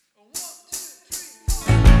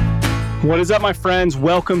What is up, my friends?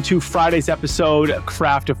 Welcome to Friday's episode of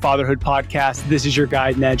Craft of Fatherhood podcast. This is your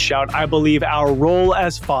guide, Ned Shout. I believe our role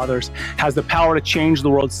as fathers has the power to change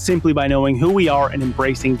the world simply by knowing who we are and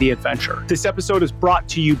embracing the adventure. This episode is brought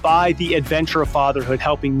to you by the Adventure of Fatherhood,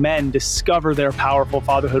 helping men discover their powerful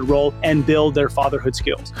fatherhood role and build their fatherhood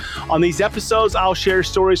skills. On these episodes, I'll share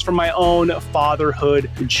stories from my own fatherhood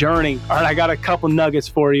journey. All right, I got a couple nuggets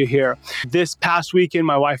for you here. This past weekend,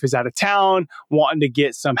 my wife is out of town, wanting to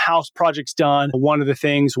get some house projects done. One of the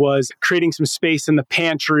things was creating some space in the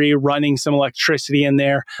pantry, running some electricity in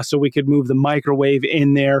there so we could move the microwave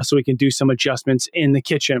in there so we can do some adjustments in the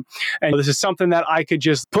kitchen. And this is something that I could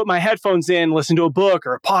just put my headphones in, listen to a book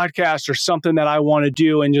or a podcast or something that I want to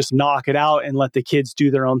do and just knock it out and let the kids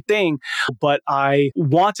do their own thing. But I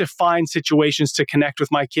want to find situations to connect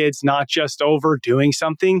with my kids, not just over doing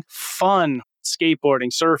something fun.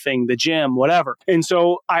 Skateboarding, surfing, the gym, whatever. And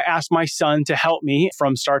so I asked my son to help me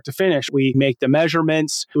from start to finish. We make the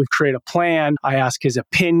measurements, we create a plan. I ask his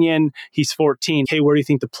opinion. He's 14. Hey, where do you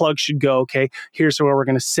think the plug should go? Okay, here's where we're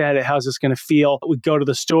going to set it. How's this going to feel? We go to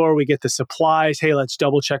the store, we get the supplies. Hey, let's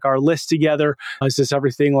double check our list together. Does this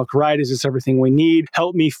everything look right? Is this everything we need?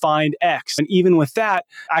 Help me find X. And even with that,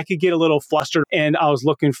 I could get a little flustered and I was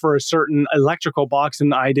looking for a certain electrical box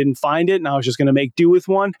and I didn't find it. And I was just going to make do with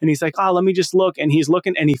one. And he's like, let me just look. And he's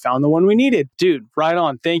looking and he found the one we needed. Dude, right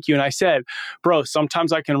on. Thank you. And I said, bro,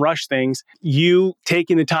 sometimes I can rush things. You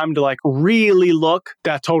taking the time to really look,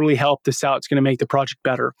 that totally helped us out. It's going to make the project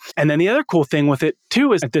better. And then the other cool thing with it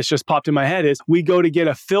too is, this just popped in my head, is we go to get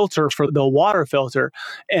a filter for the water filter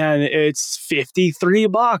and it's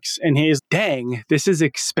 $53. And he's, dang, this is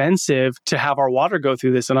expensive to have our water go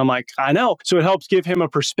through this. And I'm like, I know. So it helps give him a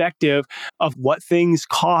perspective of what things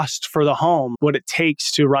cost for the home, what it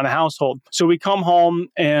takes to run a household. So we come home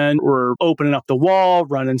and we're opening up the wall,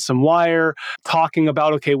 running some wire, talking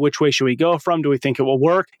about, okay, which way should we go from? Do we think it will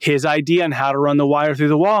work? His idea on how to run the wire through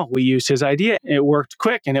the wall. We used his idea. It worked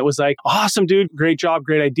quick. And it was like, awesome, dude. Great job.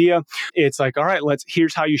 Great idea. It's like, all right,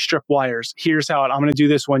 here's how you strip wires. Here's how I'm going to do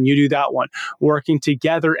this one. You do that one. Working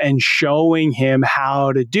together and showing him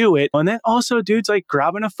how to do it. And then also, dude's like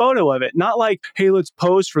grabbing a photo of it. Not like, hey, let's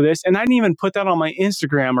pose for this. And I didn't even put that on my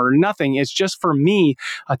Instagram or nothing. It's just for me.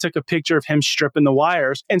 I took a picture of him stripping the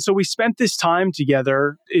wires. And so we spent this time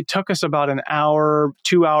together. It took us about an hour,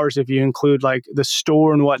 2 hours if you include the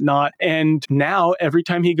store and whatnot. And now every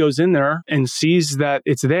time he goes in there and sees that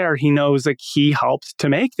it's there, he knows he helped to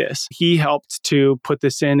make this. He helped to put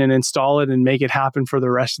this in and install it and make it happen for the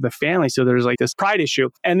rest of the family. So there's this pride issue.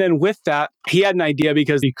 And then with that, he had an idea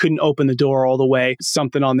because he couldn't open the door all the way,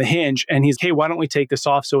 something on the hinge. And he's, hey, why don't we take this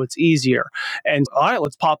off so it's easier? And all right,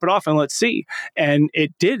 let's pop it off and let's see. And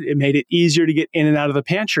it did. It made it easier to get in and out of the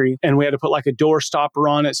pantry. And we had to put a door stopper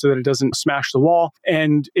on it so that it doesn't smash the wall.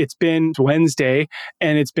 And it's been Wednesday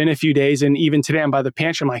and it's been a few days. And even today I'm by the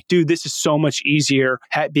pantry. I'm like, dude, this is so much easier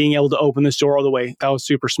being able to open this door all the way. That was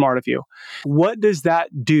super smart of you. What does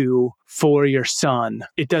that do for your son?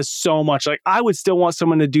 It does so much. I would still want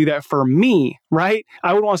someone to do that for me, right?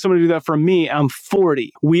 I would want someone to do that for me. I'm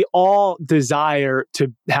 40. We all desire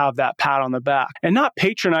to have that pat on the back and not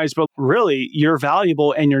patronize, but really you're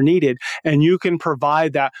valuable and you're needed. And you can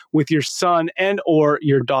provide that with your son and or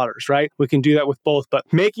your daughters, right? We can do that with both, but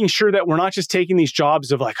making sure that we're not just taking these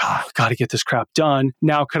jobs of got to get this crap done.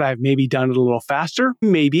 Now, could I have maybe done it a little faster?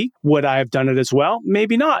 Maybe. Would I have done it as well?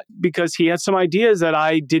 Maybe not, because he had some ideas that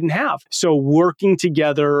I didn't have. So working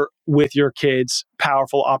together with your kids,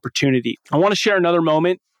 powerful opportunity. I want to share another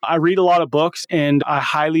moment. I read a lot of books and I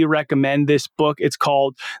highly recommend this book. It's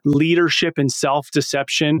called Leadership and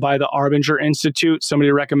Self-Deception by the Arbinger Institute.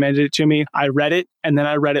 Somebody recommended it to me. I read it and then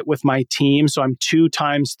I read it with my team. So I'm 2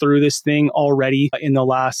 times through this thing already in the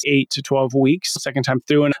last 8 to 12 weeks. Second time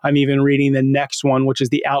through, and I'm even reading the next one, which is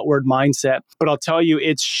the Outward Mindset. But I'll tell you,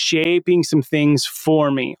 it's shaping some things for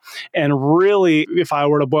me. And really, if I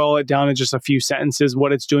were to boil it down in just a few sentences,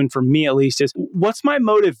 what it's doing for me at least is, what's my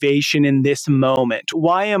motivation in this moment?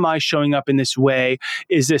 Why am I showing up in this way?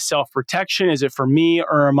 Is this self-protection? Is it for me?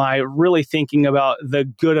 Or am I really thinking about the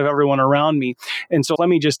good of everyone around me? And so let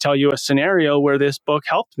me just tell you a scenario where this book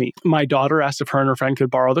helped me. My daughter asked if her and her friend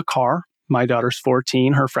could borrow the car. My daughter's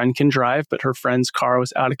 14. Her friend can drive, but her friend's car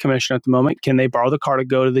was out of commission at the moment. Can they borrow the car to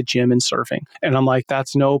go to the gym and surfing? And I'm like,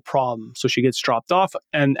 that's no problem. So she gets dropped off.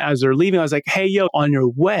 And as they're leaving, I was like, hey, yo, on your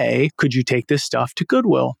way, could you take this stuff to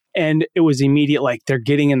Goodwill? And it was immediate, they're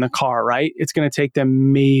getting in the car, right? It's going to take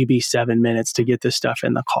them maybe 7 minutes to get this stuff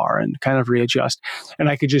in the car and kind of readjust. And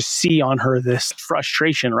I could just see on her this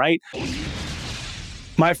frustration, right?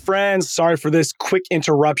 My friends, sorry for this quick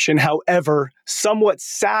interruption. However, somewhat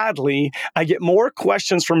sadly, I get more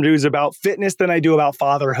questions from dudes about fitness than I do about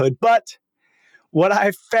fatherhood. But what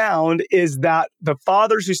I've found is that the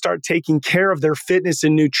fathers who start taking care of their fitness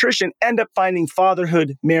and nutrition end up finding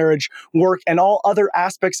fatherhood, marriage, work, and all other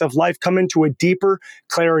aspects of life come into a deeper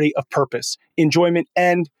clarity of purpose, enjoyment,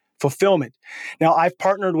 and fulfillment. Now, I've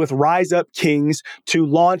partnered with Rise Up Kings to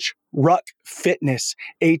launch Ruck Fitness,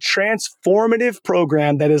 a transformative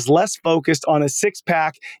program that is less focused on a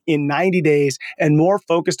six-pack in 90 days and more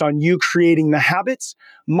focused on you creating the habits,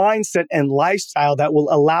 mindset, and lifestyle that will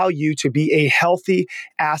allow you to be a healthy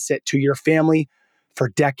asset to your family for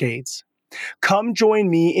decades. Come join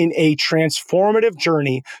me in a transformative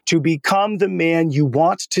journey to become the man you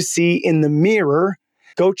want to see in the mirror.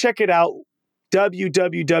 Go check it out,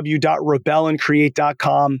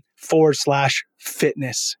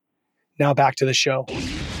 www.rebelandcreate.com/fitness. Now back to the show.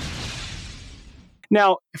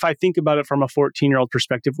 Now, if I think about it from a 14-year-old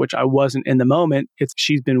perspective, which I wasn't in the moment,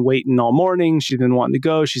 she's been waiting all morning. She's been wanting to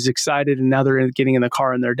go. She's excited. And now they're getting in the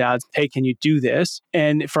car and their dad's, hey, can you do this?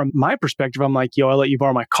 And from my perspective, I'm like, yo, I'll let you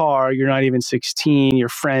borrow my car. You're not even 16. Your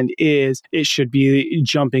friend is. It should be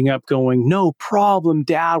jumping up going, no problem,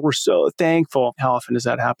 Dad. We're so thankful. How often does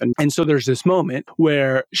that happen? And so there's this moment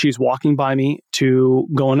where she's walking by me to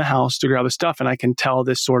go in the house to grab the stuff. And I can tell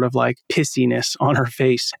this sort of like pissiness on her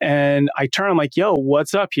face. And I turn, I'm like, yo,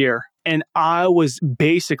 what's up here? And I was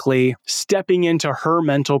basically stepping into her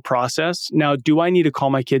mental process. Now, do I need to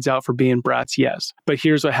call my kids out for being brats? Yes. But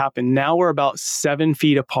here's what happened. Now we're about 7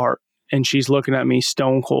 feet apart and she's looking at me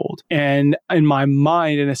stone cold. And in my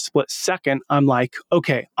mind, in a split second, I'm like,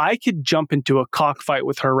 okay, I could jump into a cockfight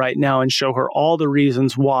with her right now and show her all the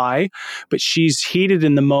reasons why, but she's heated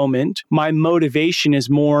in the moment. My motivation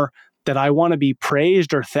is more that I want to be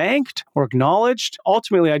praised or thanked or acknowledged.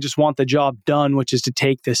 Ultimately, I just want the job done, which is to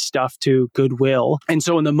take this stuff to Goodwill. And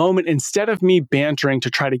so in the moment, instead of me bantering to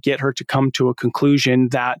try to get her to come to a conclusion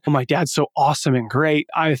that, oh, my dad's so awesome and great,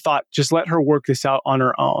 I thought, just let her work this out on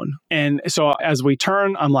her own. And so as we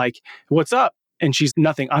turn, I'm like, what's up? And she's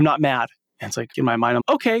nothing. I'm not mad. And it's like in my mind,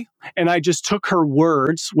 I'm okay. And I just took her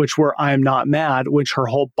words, which were, I'm not mad, which her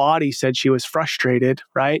whole body said she was frustrated,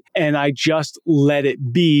 right? And I just let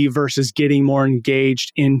it be versus getting more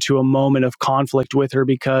engaged into a moment of conflict with her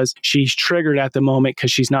because she's triggered at the moment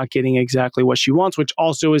because she's not getting exactly what she wants, which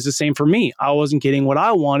also is the same for me. I wasn't getting what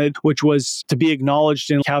I wanted, which was to be acknowledged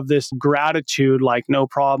and have this gratitude, like, no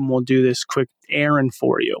problem, we'll do this quick errand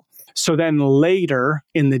for you. So then later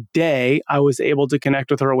in the day, I was able to connect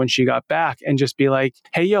with her when she got back and just be like,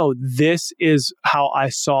 hey, yo, this is how I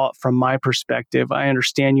saw it from my perspective. I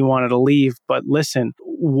understand you wanted to leave, but listen,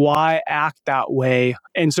 why act that way?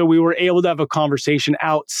 And so we were able to have a conversation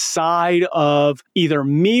outside of either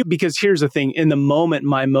me, because here's the thing, in the moment,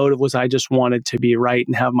 my motive was I just wanted to be right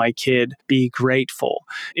and have my kid be grateful.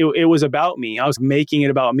 It was about me. I was making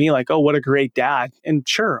it about me, like, oh, what a great dad. And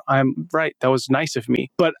sure, I'm right. That was nice of me.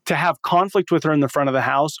 But to have conflict with her in the front of the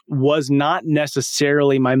house was not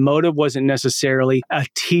necessarily, my motive wasn't necessarily a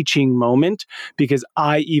teaching moment, because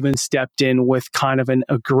I even stepped in with kind of an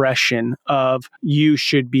aggression of you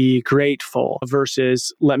should be grateful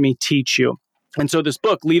versus let me teach you. And so this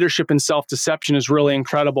book, Leadership and Self-Deception, is really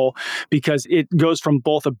incredible because it goes from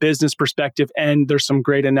both a business perspective and there's some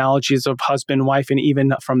great analogies of husband, wife, and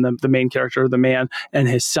even from the main character, the man and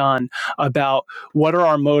his son, about what are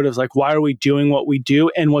our motives? Like, why are we doing what we do?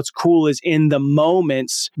 And what's cool is in the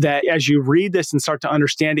moments that as you read this and start to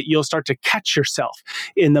understand it, you'll start to catch yourself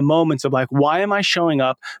in the moments of like, why am I showing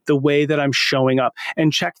up the way that I'm showing up?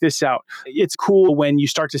 And check this out. It's cool when you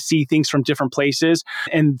start to see things from different places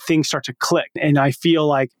and things start to click. And I feel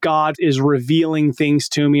like God is revealing things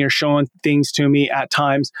to me or showing things to me at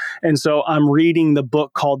times. And so I'm reading the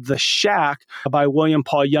book called The Shack by William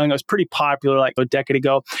Paul Young. It was pretty popular like a decade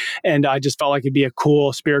ago. And I just felt like it'd be a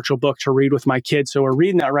cool spiritual book to read with my kids. So we're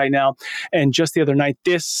reading that right now. And just the other night,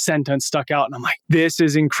 this sentence stuck out. And I'm like, this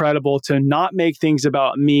is incredible, to not make things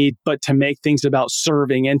about me, but to make things about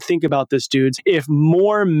serving. And think about this, dudes. If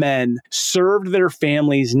more men served their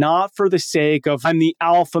families, not for the sake of I'm the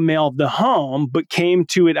alpha male of the home, but came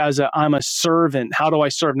to it as I'm a servant. How do I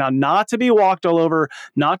serve? Now, not to be walked all over,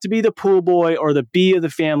 not to be the pool boy or the bee of the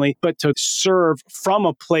family, but to serve from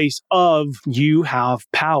a place of you have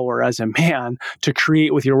power as a man to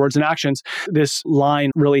create with your words and actions. This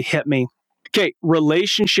line really hit me. Okay,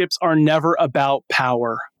 relationships are never about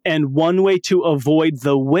power. And one way to avoid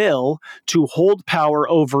the will to hold power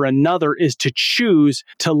over another is to choose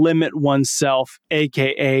to limit oneself,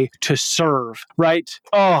 aka to serve, right?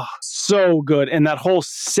 Oh, so good. And that whole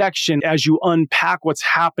section, as you unpack what's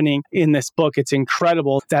happening in this book, it's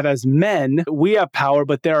incredible that as men, we have power,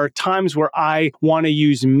 but there are times where I want to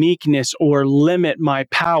use meekness or limit my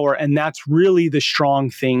power. And that's really the strong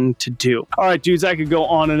thing to do. All right, dudes, I could go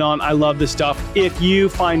on and on. I love this stuff. If you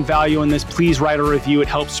find value in this, please write a review. It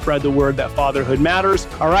helps spread the word that fatherhood matters.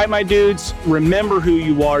 All right, my dudes, remember who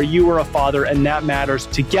you are. You are a father, and that matters.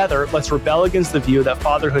 Together, let's rebel against the view that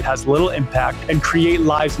fatherhood has little impact and create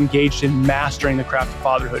lives engaged in mastering the craft of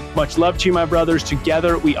fatherhood. Much love to you, my brothers.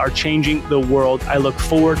 Together, we are changing the world. I look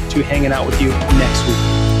forward to hanging out with you next week.